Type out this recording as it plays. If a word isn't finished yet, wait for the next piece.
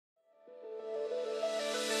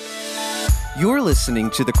You're listening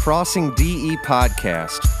to the Crossing DE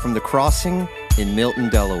podcast from The Crossing in Milton,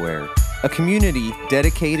 Delaware, a community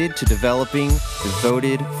dedicated to developing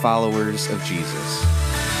devoted followers of Jesus.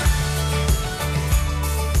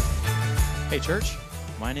 Hey, church.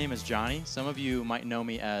 My name is Johnny. Some of you might know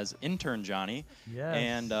me as Intern Johnny. Yes.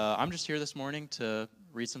 And I'm just here this morning to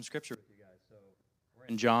read some scripture with you guys. So we're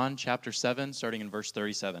in John chapter 7, starting in verse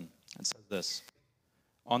 37. It says this: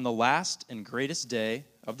 On the last and greatest day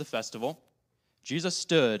of the festival, Jesus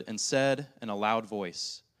stood and said in a loud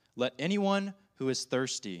voice, "Let anyone who is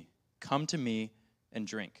thirsty come to me and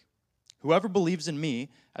drink. Whoever believes in me,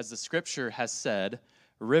 as the scripture has said,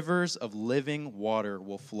 rivers of living water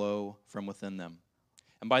will flow from within them."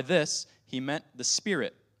 And by this he meant the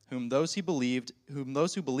Spirit, whom those who believed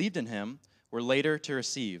in him were later to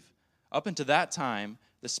receive. Up until that time,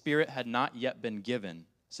 the Spirit had not yet been given,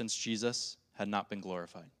 since Jesus had not been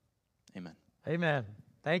glorified. Amen. Amen.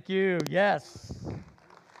 Thank you. Yes.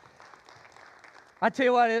 I tell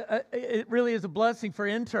you what, it really is a blessing for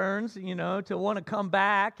interns, to want to come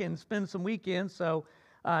back and spend some weekends. So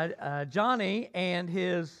Johnny and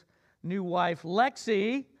his new wife,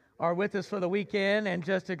 Lexi, are with us for the weekend, and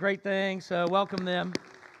just a great thing. So welcome them.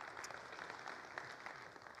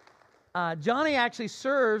 Johnny actually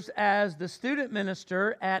serves as the student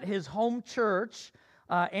minister at his home church,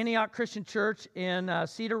 Antioch Christian Church in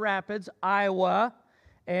Cedar Rapids, Iowa.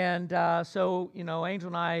 And so, Angel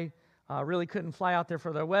and I really couldn't fly out there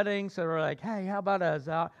for their wedding. So we're like, hey, how about us?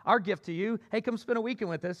 Our gift to you, hey, come spend a weekend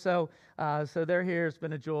with us. So they're here. It's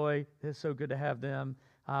been a joy. It's so good to have them.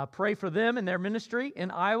 Pray for them and their ministry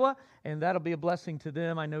in Iowa, and that'll be a blessing to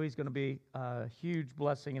them. I know he's going to be a huge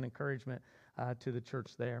blessing and encouragement to the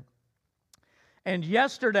church there. And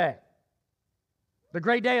yesterday, the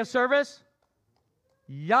great day of service,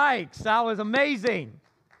 yikes, that was amazing.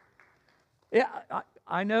 Yeah,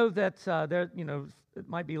 I know that it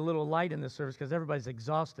might be a little light in this service because everybody's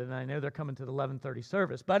exhausted, and I know they're coming to the 11:30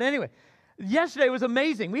 service. But anyway, yesterday was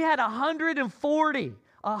amazing. We had 140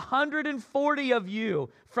 of you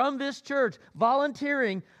from this church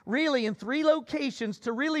volunteering really in 3 locations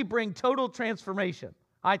to really bring total transformation,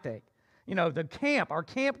 I think. The camp, our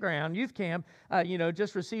campground, youth camp,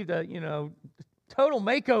 just received a, total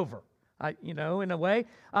makeover. In a way.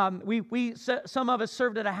 Some of us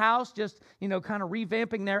served at a house, just, kind of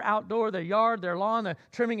revamping their outdoor, their yard, their lawn, the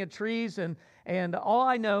trimming of trees. And all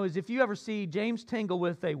I know is if you ever see James Tingle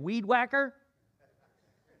with a weed whacker,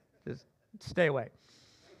 just stay away.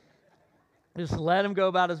 Just let him go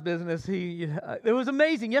about his business. It was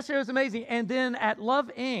amazing. Yesterday was amazing. And then at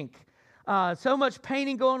Love Inc., so much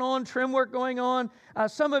painting going on, trim work going on.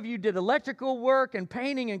 Some of you did electrical work and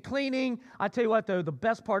painting and cleaning. I tell you what, though, the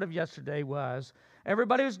best part of yesterday was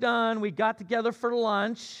everybody was done. We got together for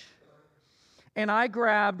lunch, and I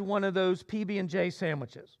grabbed one of those PB&J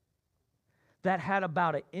sandwiches that had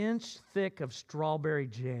about 1 inch thick of strawberry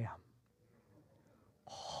jam.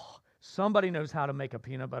 Oh, somebody knows how to make a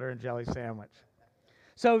peanut butter and jelly sandwich.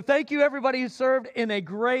 So thank you, everybody who served in a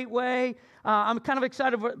great way. I'm kind of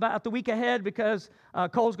excited about the week ahead because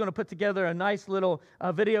Cole's going to put together a nice little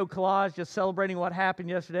video collage just celebrating what happened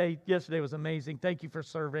yesterday. Yesterday was amazing. Thank you for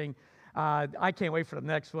serving. I can't wait for the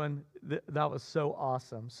next one. That was so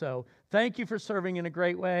awesome. So thank you for serving in a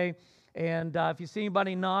great way. And if you see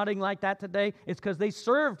anybody nodding like that today, it's because they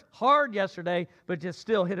served hard yesterday, but just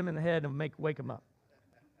still hit them in the head and wake them up.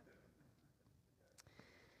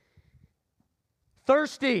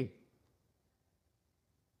 Thirsty.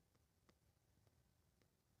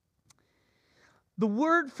 The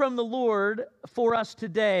word from the Lord for us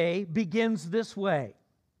today begins this way.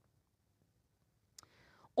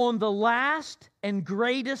 On the last and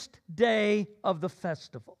greatest day of the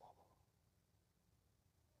festival.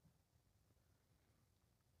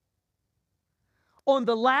 On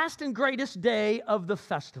the last and greatest day of the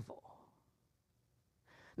festival.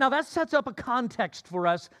 Now that sets up a context for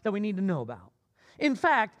us that we need to know about. In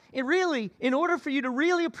fact, in order for you to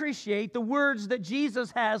really appreciate the words that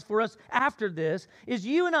Jesus has for us after this, is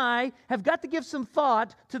you and I have got to give some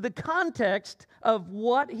thought to the context of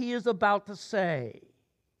what he is about to say.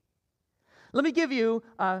 Let me give you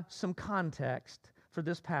some context for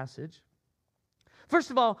this passage.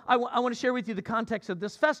 First of all, I want to share with you the context of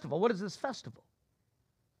this festival. What is this festival?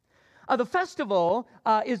 The festival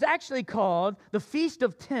is actually called the Feast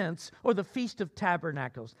of Tents or the Feast of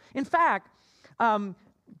Tabernacles. In fact,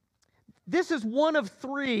 this is one of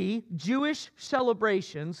 3 Jewish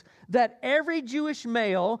celebrations that every Jewish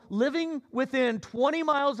male living within 20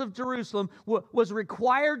 miles of Jerusalem was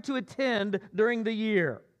required to attend during the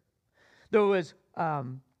year. There was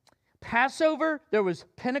Passover, there was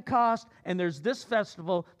Pentecost, and there's this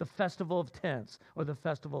festival, the Festival of Tents, or the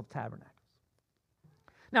Festival of Tabernacles.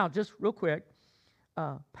 Now, just real quick,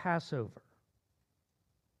 Passover.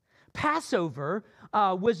 Passover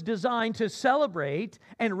was designed to celebrate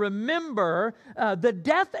and remember the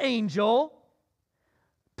death angel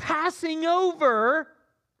passing over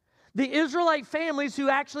the Israelite families who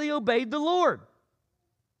actually obeyed the Lord.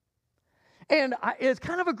 And it's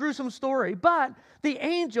kind of a gruesome story, but the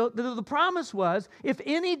angel, the promise was, if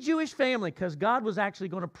any Jewish family, because God was actually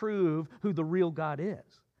going to prove who the real God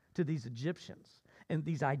is to these Egyptians and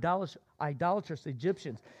these idolatrous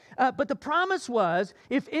Egyptians. But the promise was,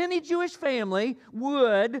 if any Jewish family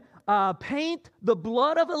would paint the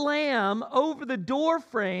blood of a lamb over the door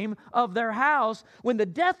frame of their house, when the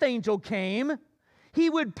death angel came, he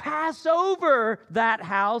would pass over that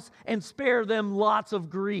house and spare them lots of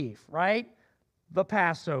grief, right? The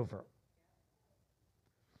Passover.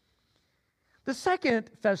 The second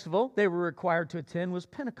festival they were required to attend was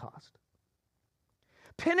Pentecost.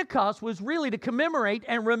 Pentecost was really to commemorate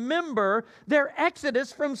and remember their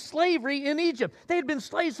exodus from slavery in Egypt. They had been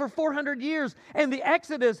slaves for 400 years, and the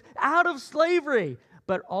exodus out of slavery,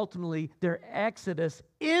 but ultimately their exodus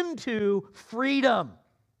into freedom.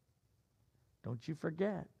 Don't you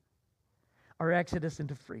forget our exodus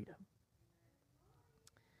into freedom.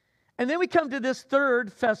 And then we come to this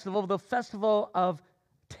third festival, the Festival of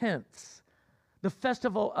Tents, the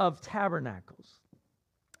Festival of Tabernacles.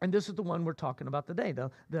 And this is the one we're talking about today, the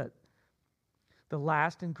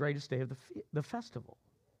last and greatest day of the festival.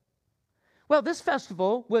 Well, this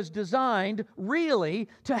festival was designed really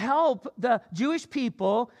to help the Jewish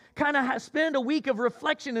people kind of spend a week of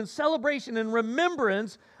reflection and celebration and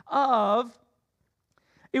remembrance of.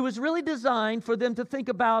 It was really designed for them to think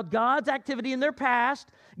about God's activity in their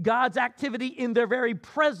past, God's activity in their very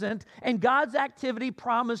present, and God's activity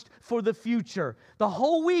promised for the future. The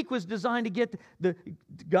whole week was designed to get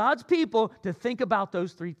God's people to think about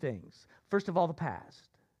those three things. First of all, the past.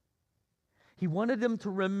 He wanted them to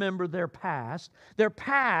remember their past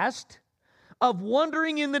of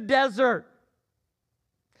wandering in the desert.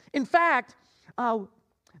 In fact,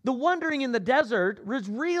 the wandering in the desert was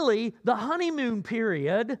really the honeymoon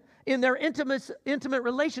period in their intimate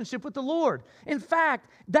relationship with the Lord. In fact,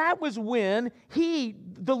 that was when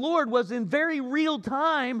the Lord was in very real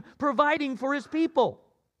time providing for his people.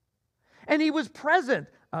 And he was present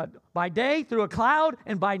by day through a cloud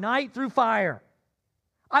and by night through fire.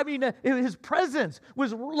 I mean, his presence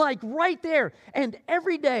was like right there. And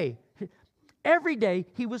every day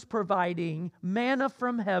he was providing manna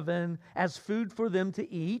from heaven as food for them to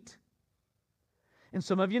eat. And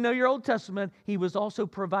some of you know your Old Testament. He was also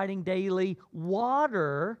providing daily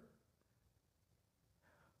water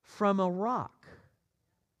from a rock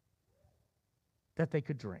that they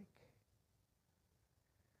could drink.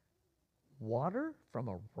 Water from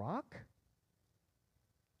a rock?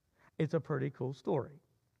 It's a pretty cool story.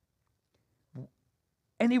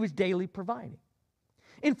 And he was daily providing.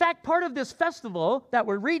 In fact, part of this festival that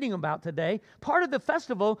we're reading about today, part of the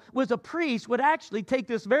festival was a priest would actually take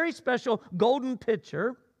this very special golden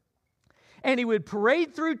pitcher and he would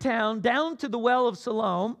parade through town down to the well of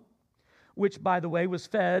Siloam, which, by the way, was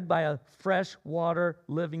fed by a fresh water,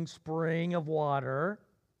 living spring of water.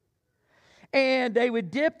 And they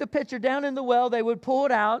would dip the pitcher down in the well, they would pull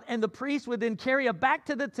it out, and the priest would then carry it back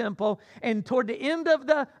to the temple, and toward the end of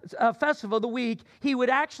the festival, the week, he would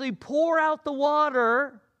actually pour out the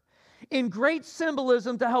water in great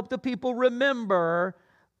symbolism to help the people remember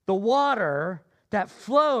the water that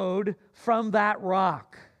flowed from that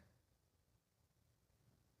rock.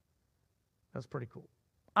 That's pretty cool.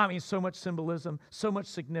 I mean, so much symbolism, so much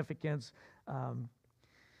significance, and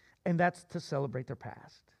that's to celebrate their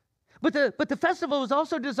past. But the festival was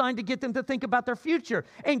also designed to get them to think about their future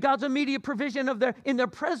and God's immediate provision in their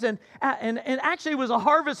present. And actually it was a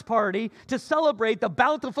harvest party to celebrate the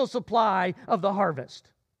bountiful supply of the harvest.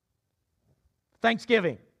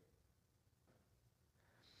 Thanksgiving.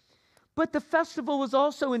 But the festival was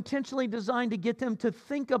also intentionally designed to get them to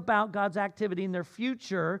think about God's activity in their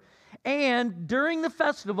future. And during the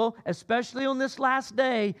festival, especially on this last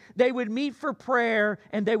day, they would meet for prayer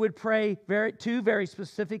and they would pray two very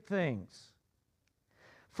specific things.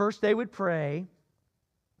 First, they would pray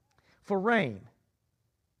for rain,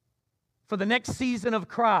 for the next season of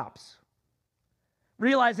crops.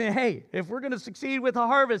 Realizing, hey, if we're going to succeed with the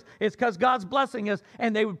harvest, it's because God's blessing us.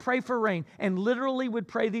 And they would pray for rain and literally would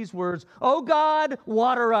pray these words, "Oh God,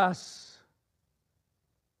 water us.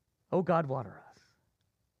 Oh God, water us."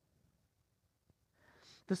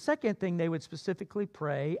 The second thing they would specifically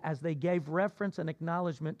pray as they gave reference and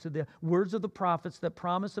acknowledgement to the words of the prophets that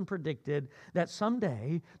promised and predicted that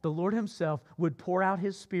someday the Lord himself would pour out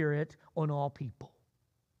his Spirit on all people.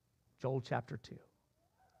 Joel chapter 2.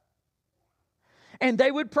 And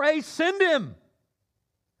they would pray, send him.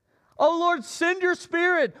 Oh Lord, send your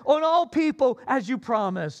Spirit on all people as you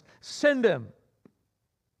promised. Send him.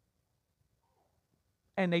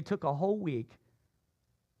 And they took a whole week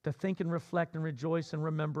to think and reflect and rejoice and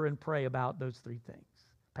remember and pray about those three things.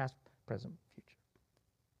 Past, present, future.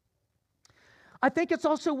 I think it's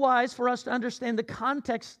also wise for us to understand the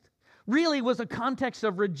context really was a context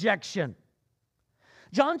of rejection.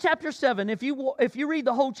 John chapter 7, if you read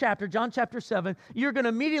the whole chapter, John chapter 7, you're going to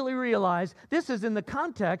immediately realize this is in the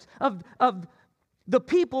context of the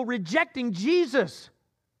people rejecting Jesus.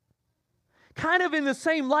 Kind of in the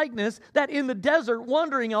same likeness that in the desert,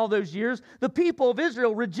 wandering all those years, the people of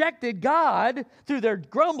Israel rejected God through their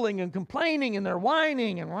grumbling and complaining and their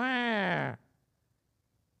whining and wah.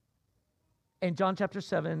 And John chapter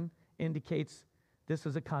 7 indicates this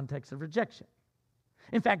is a context of rejection.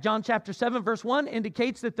 In fact, John chapter 7 verse 1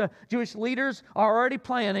 indicates that the Jewish leaders are already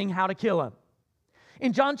planning how to kill him.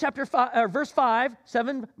 In John chapter 5, verse 5,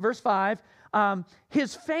 7 verse 5,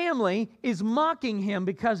 his family is mocking him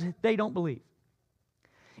because they don't believe.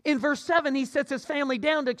 In verse 7, he sets his family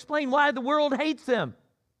down to explain why the world hates him.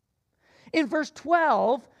 In verse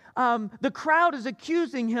 12, the crowd is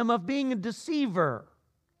accusing him of being a deceiver.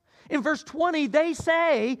 In verse 20, they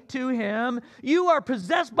say to him, you are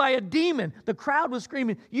possessed by a demon. The crowd was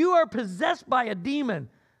screaming, you are possessed by a demon.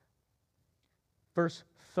 Verse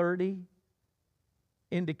 30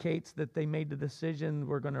 indicates that they made the decision,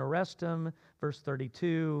 we're going to arrest him. Verse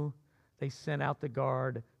 32, they sent out the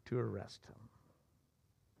guard to arrest him.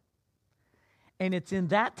 And it's in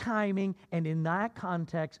that timing and in that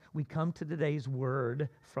context we come to today's word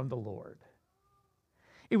from the Lord.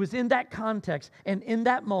 It was in that context and in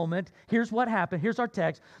that moment, here's what happened. Here's our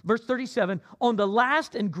text, verse 37. On the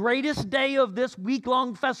last and greatest day of this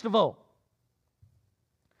week-long festival,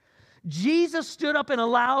 Jesus stood up in a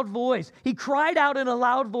loud voice. He cried out in a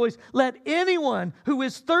loud voice, let anyone who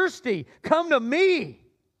is thirsty come to me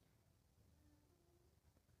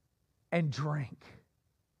and drink.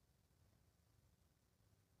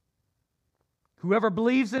 Whoever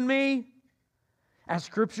believes in me, as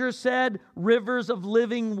Scripture said, rivers of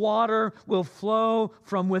living water will flow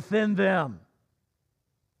from within them.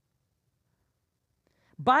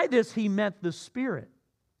 By this he meant the Spirit,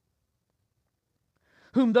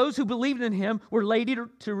 whom those who believed in him were later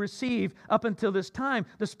to receive. Up until this time,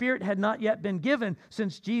 the Spirit had not yet been given,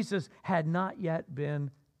 since Jesus had not yet been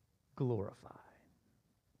glorified.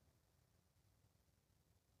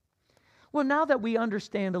 Well, now that we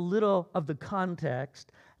understand a little of the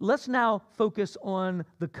context, let's now focus on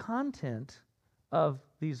the content of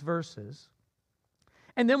these verses.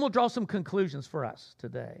 And then we'll draw some conclusions for us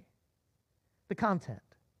today. The content.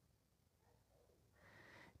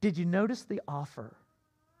 Did you notice the offer?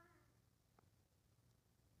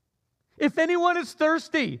 If anyone is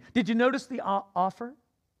thirsty, did you notice the offer?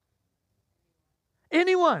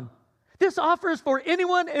 Anyone. This offer is for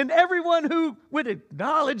anyone and everyone who would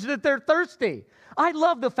acknowledge that they're thirsty. I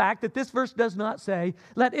love the fact that this verse does not say,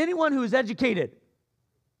 let anyone who is educated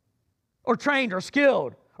or trained or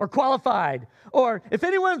skilled or qualified, or if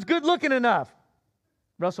anyone's good looking enough.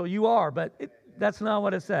 Russell, you are, but that's not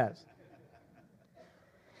what it says.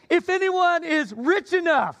 If anyone is rich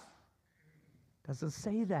enough, it doesn't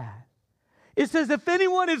say that. It says if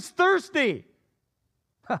anyone is thirsty.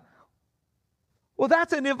 Well,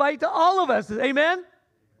 that's an invite to all of us. Amen?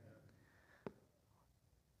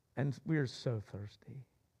 And we are so thirsty.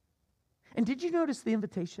 And did you notice the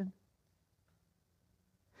invitation?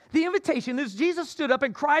 The invitation is Jesus stood up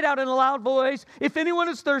and cried out in a loud voice, if anyone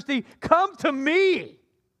is thirsty, come to me.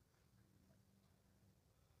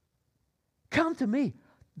 Come to me.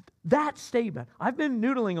 That statement, I've been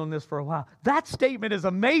noodling on this for a while. That statement is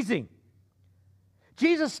amazing.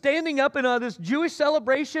 Jesus standing up in this Jewish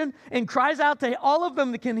celebration and cries out to all of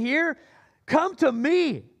them that can hear, come to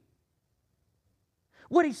me.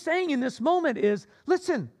 What he's saying in this moment is,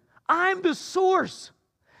 listen, I'm the source.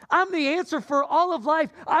 I'm the answer for all of life.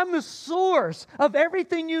 I'm the source of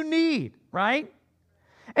everything you need, right?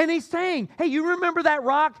 And he's saying, hey, you remember that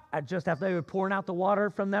rock? Just after they were pouring out the water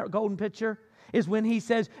from that golden pitcher, is when he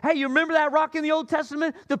says, hey, you remember that rock in the Old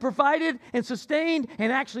Testament that provided and sustained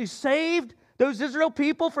and actually saved those Israel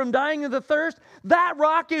people from dying of the thirst? That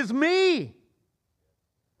rock is me.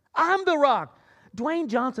 I'm the rock. Dwayne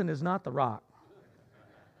Johnson is not the rock.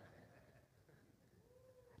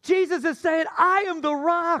 Jesus is saying, I am the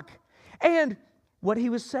rock. And what he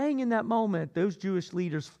was saying in that moment, those Jewish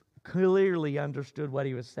leaders clearly understood what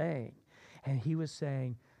he was saying. And he was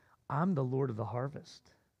saying, I'm the Lord of the harvest.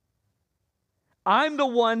 I'm the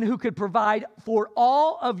one who could provide for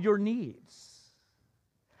all of your needs.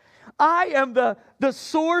 I am the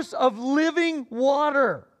source of living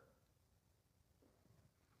water.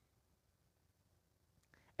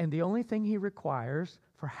 And the only thing he requires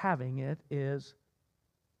for having it is,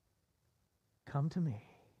 come to me.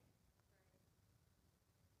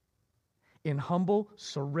 In humble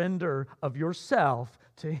surrender of yourself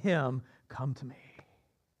to him, come to me.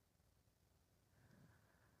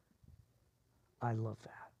 I love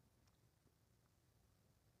that.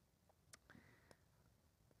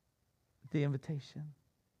 The invitation.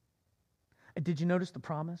 Did you notice the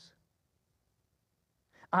promise?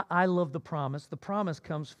 I love the promise. The promise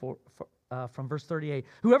comes from verse 38.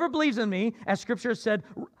 Whoever believes in me, as Scripture said,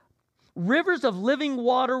 rivers of living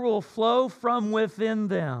water will flow from within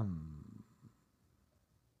them.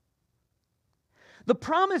 The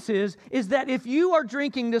promise is that if you are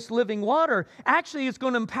drinking this living water, actually it's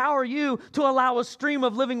going to empower you to allow a stream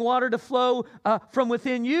of living water to flow from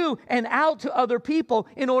within you and out to other people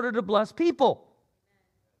in order to bless people.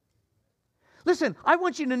 Listen, I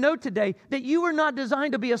want you to know today that you are not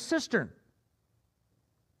designed to be a cistern.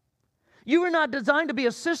 You are not designed to be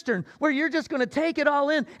a cistern where you're just going to take it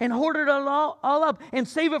all in and hoard it all up and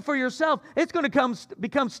save it for yourself. It's going to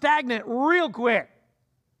become stagnant real quick.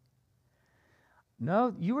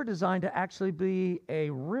 No, you were designed to actually be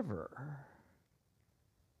a river.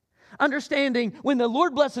 Understanding when the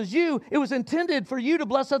Lord blesses you, it was intended for you to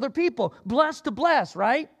bless other people. Blessed to bless,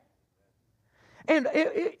 right? And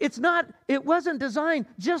it wasn't designed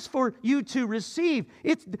just for you to receive.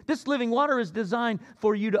 This living water is designed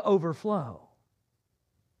for you to overflow.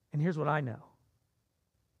 And here's what I know.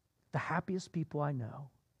 The happiest people I know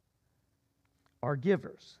are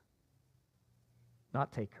givers,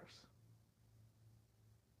 not takers.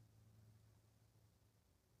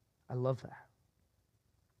 I love that.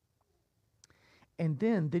 And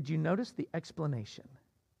then, did you notice the explanation?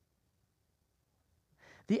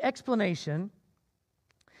 The explanation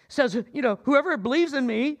says, whoever believes in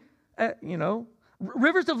me,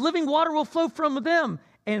 rivers of living water will flow from them.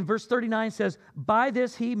 And verse 39 says, by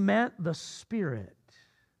this he meant the Spirit.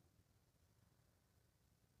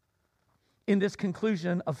 In this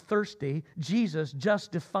conclusion of thirsty, Jesus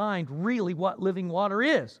just defined really what living water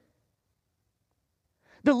is.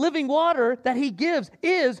 The living water that he gives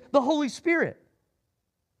is the Holy Spirit.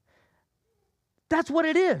 That's what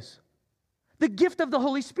it is. The gift of the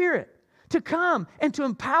Holy Spirit. To come and to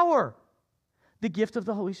empower the gift of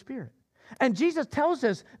the Holy Spirit. And Jesus tells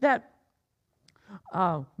us that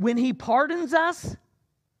when he pardons us,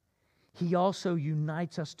 he also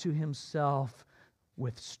unites us to himself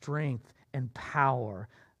with strength and power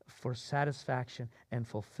for satisfaction and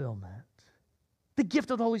fulfillment. The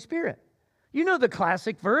gift of the Holy Spirit. You know the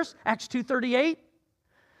classic verse, Acts 2:38.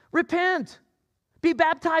 Repent. Be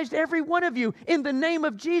baptized, every one of you, in the name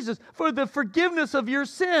of Jesus for the forgiveness of your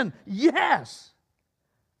sin. Yes.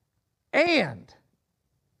 And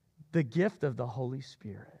the gift of the Holy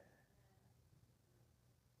Spirit.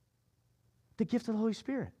 The gift of the Holy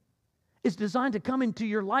Spirit is designed to come into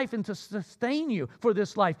your life and to sustain you for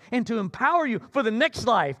this life and to empower you for the next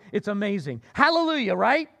life. It's amazing. Hallelujah,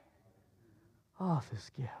 right? Oh,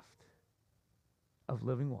 this gift of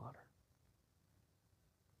living water.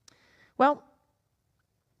 Well,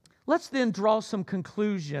 let's then draw some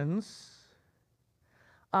conclusions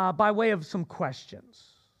by way of some questions.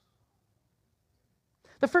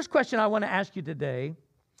 The first question I want to ask you today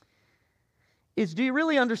is, do you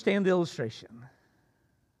really understand the illustration?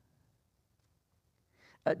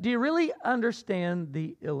 Do you really understand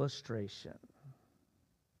the illustration?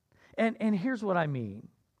 And here's what I mean.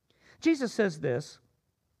 Jesus says this,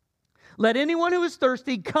 let anyone who is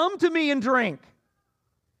thirsty come to me and drink.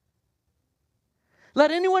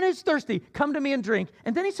 Let anyone who's thirsty come to me and drink.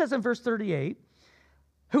 And then he says in verse 38,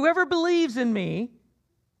 whoever believes in me,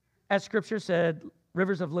 as Scripture said,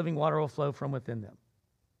 rivers of living water will flow from within them.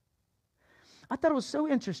 I thought it was so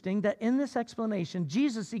interesting that in this explanation,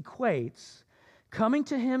 Jesus equates coming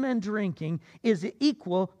to him and drinking is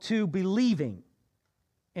equal to believing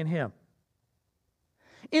in him.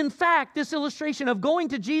 In fact, this illustration of going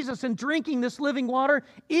to Jesus and drinking this living water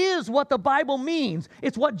is what the Bible means.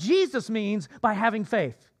 It's what Jesus means by having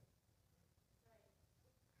faith.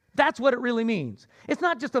 That's what it really means. It's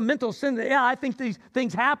not just a mental sin that, I think these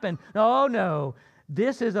things happen. No.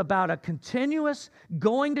 This is about a continuous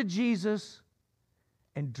going to Jesus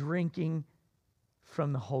and drinking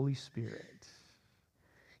from the Holy Spirit.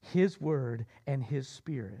 His Word and His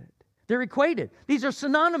Spirit. They're equated. These are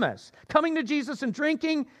synonymous. Coming to Jesus and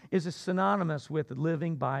drinking is synonymous with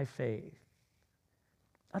living by faith.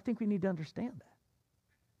 I think we need to understand that.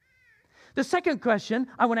 The second question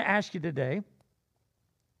I want to ask you today,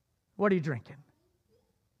 what are you drinking?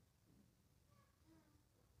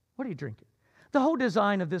 What are you drinking? The whole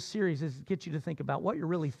design of this series is to get you to think about what you're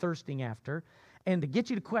really thirsting after and to get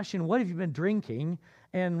you to question, what have you been drinking?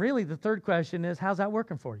 And really the third question is, how's that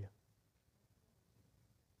working for you?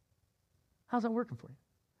 How's that working for you?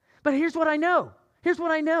 But here's what I know. Here's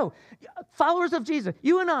what I know. Followers of Jesus,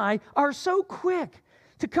 you and I are so quick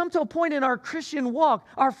to come to a point in our Christian walk,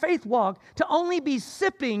 our faith walk, to only be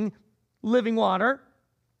sipping living water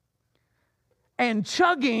and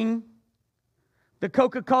chugging the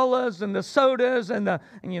Coca-Colas and the sodas and the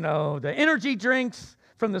energy drinks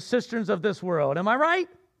from the cisterns of this world. Am I right?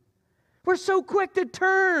 We're so quick to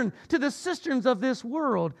turn to the cisterns of this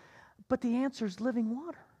world. But the answer is living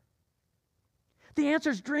water. The answer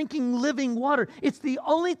is drinking living water. It's the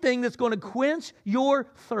only thing that's going to quench your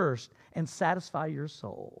thirst and satisfy your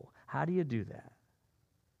soul. How do you do that?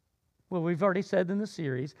 Well, we've already said in the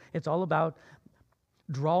series, it's all about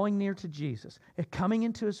drawing near to Jesus, coming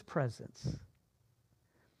into His presence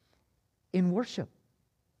in worship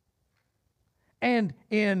and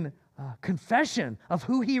in confession of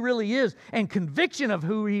who He really is and conviction of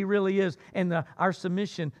who He really is and our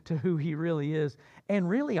submission to who He really is and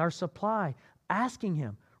really our supply, asking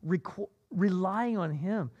Him, relying on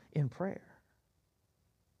Him in prayer.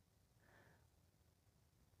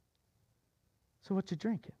 So what you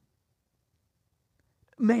drinking?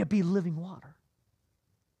 May it be living water.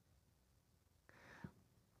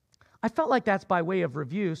 I felt like that's by way of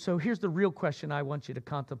review, so here's the real question I want you to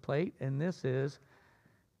contemplate, and this is,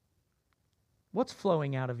 what's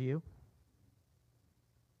flowing out of you?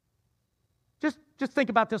 Just think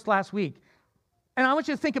about this last week. And I want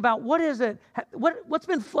you to think about what is it, what's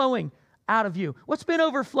been flowing out of you? What's been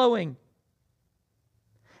overflowing?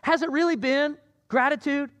 Has it really been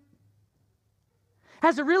gratitude?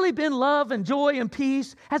 Has it really been love and joy and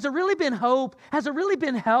peace? Has it really been hope? Has it really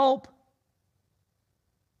been help?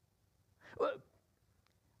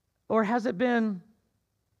 Or has it been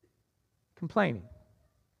complaining,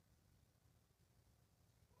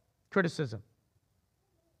 criticism,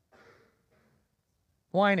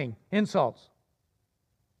 whining, insults,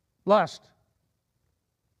 lust,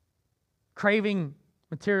 craving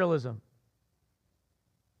materialism?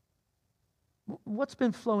 What's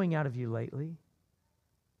been flowing out of you lately?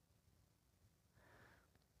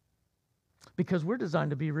 Because we're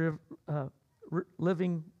designed to be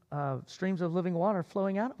living streams of living water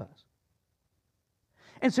flowing out of us.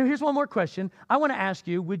 And so here's one more question. I want to ask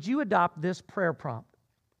you, would you adopt this prayer prompt?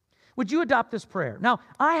 Would you adopt this prayer? Now,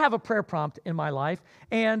 I have a prayer prompt in my life,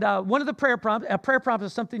 and one of the prayer prompt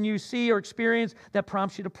is something you see or experience that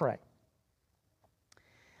prompts you to pray.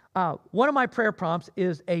 One of my prayer prompts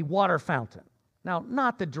is a water fountain. Now,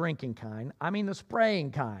 not the drinking kind. I mean the spraying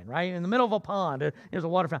kind, right? In the middle of a pond, there's a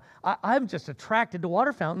water fountain. I'm just attracted to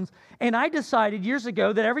water fountains. And I decided years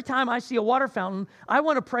ago that every time I see a water fountain, I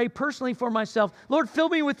want to pray personally for myself, Lord, fill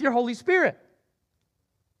me with your Holy Spirit.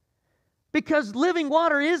 Because living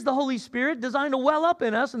water is the Holy Spirit designed to well up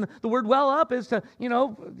in us. And the word well up is to,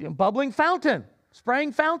 bubbling fountain,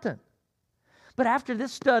 spraying fountain. But after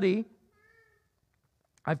this study,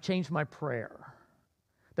 I've changed my prayer.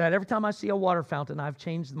 That every time I see a water fountain, I've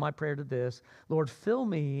changed my prayer to this: Lord, fill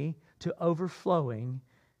me to overflowing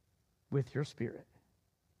with your Spirit.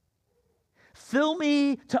 Fill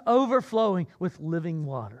me to overflowing with living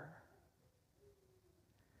water.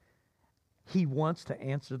 He wants to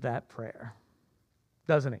answer that prayer,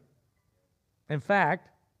 doesn't He? In fact,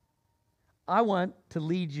 I want to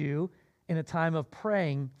lead you in a time of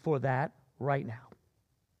praying for that right now.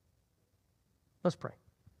 Let's pray.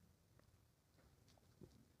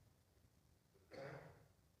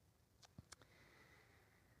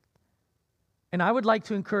 And I would like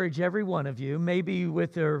to encourage every one of you, maybe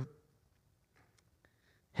with your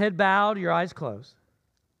head bowed, your eyes closed.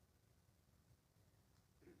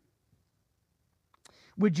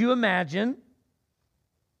 Would you imagine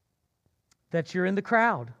that you're in the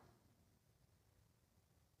crowd?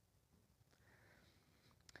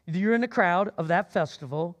 You're in the crowd of that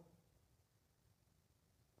festival,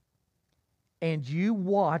 and you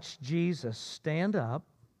watch Jesus stand up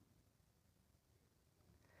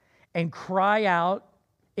and cry out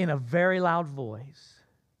in a very loud voice,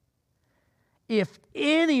 if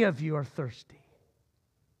any of you are thirsty,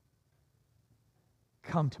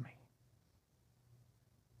 come to me.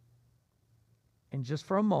 And just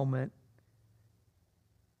for a moment,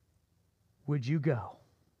 would you go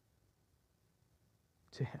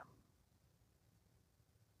to Him?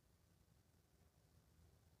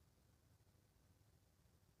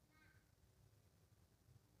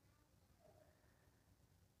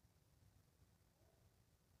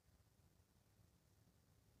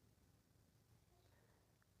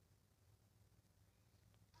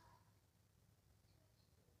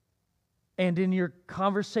 And in your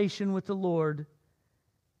conversation with the Lord,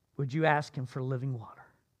 would you ask Him for living water?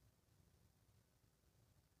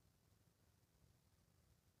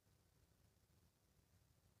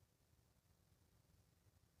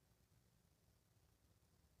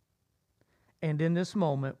 And in this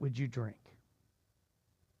moment, would you drink?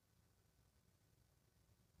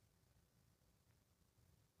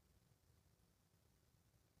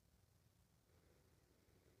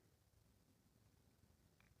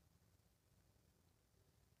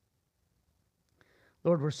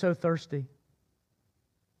 Lord, we're so thirsty.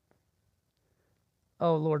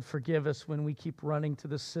 Oh, Lord, forgive us when we keep running to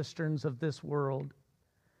the cisterns of this world.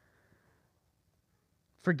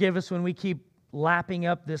 Forgive us when we keep lapping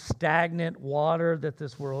up this stagnant water that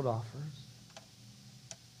this world offers.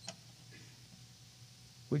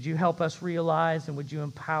 Would you help us realize, and would you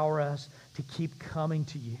empower us to keep coming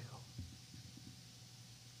to you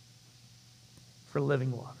for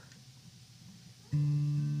living water?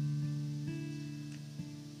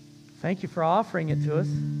 Thank you for offering it to us.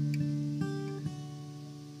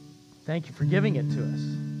 Thank you for giving it to us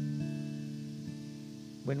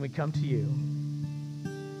when we come to you.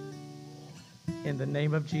 In the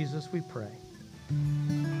name of Jesus, we pray.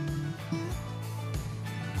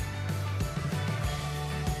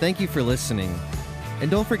 Thank you for listening, and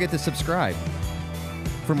don't forget to subscribe.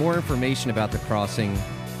 For more information about The Crossing,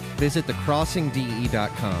 visit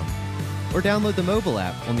thecrossingde.com or download the mobile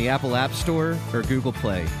app on the Apple App Store or Google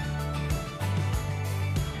Play.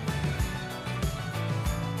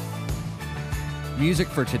 Music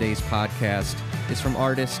for today's podcast is from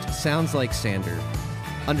artist Sounds Like Sander,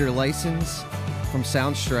 under license from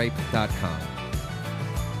soundstripe.com.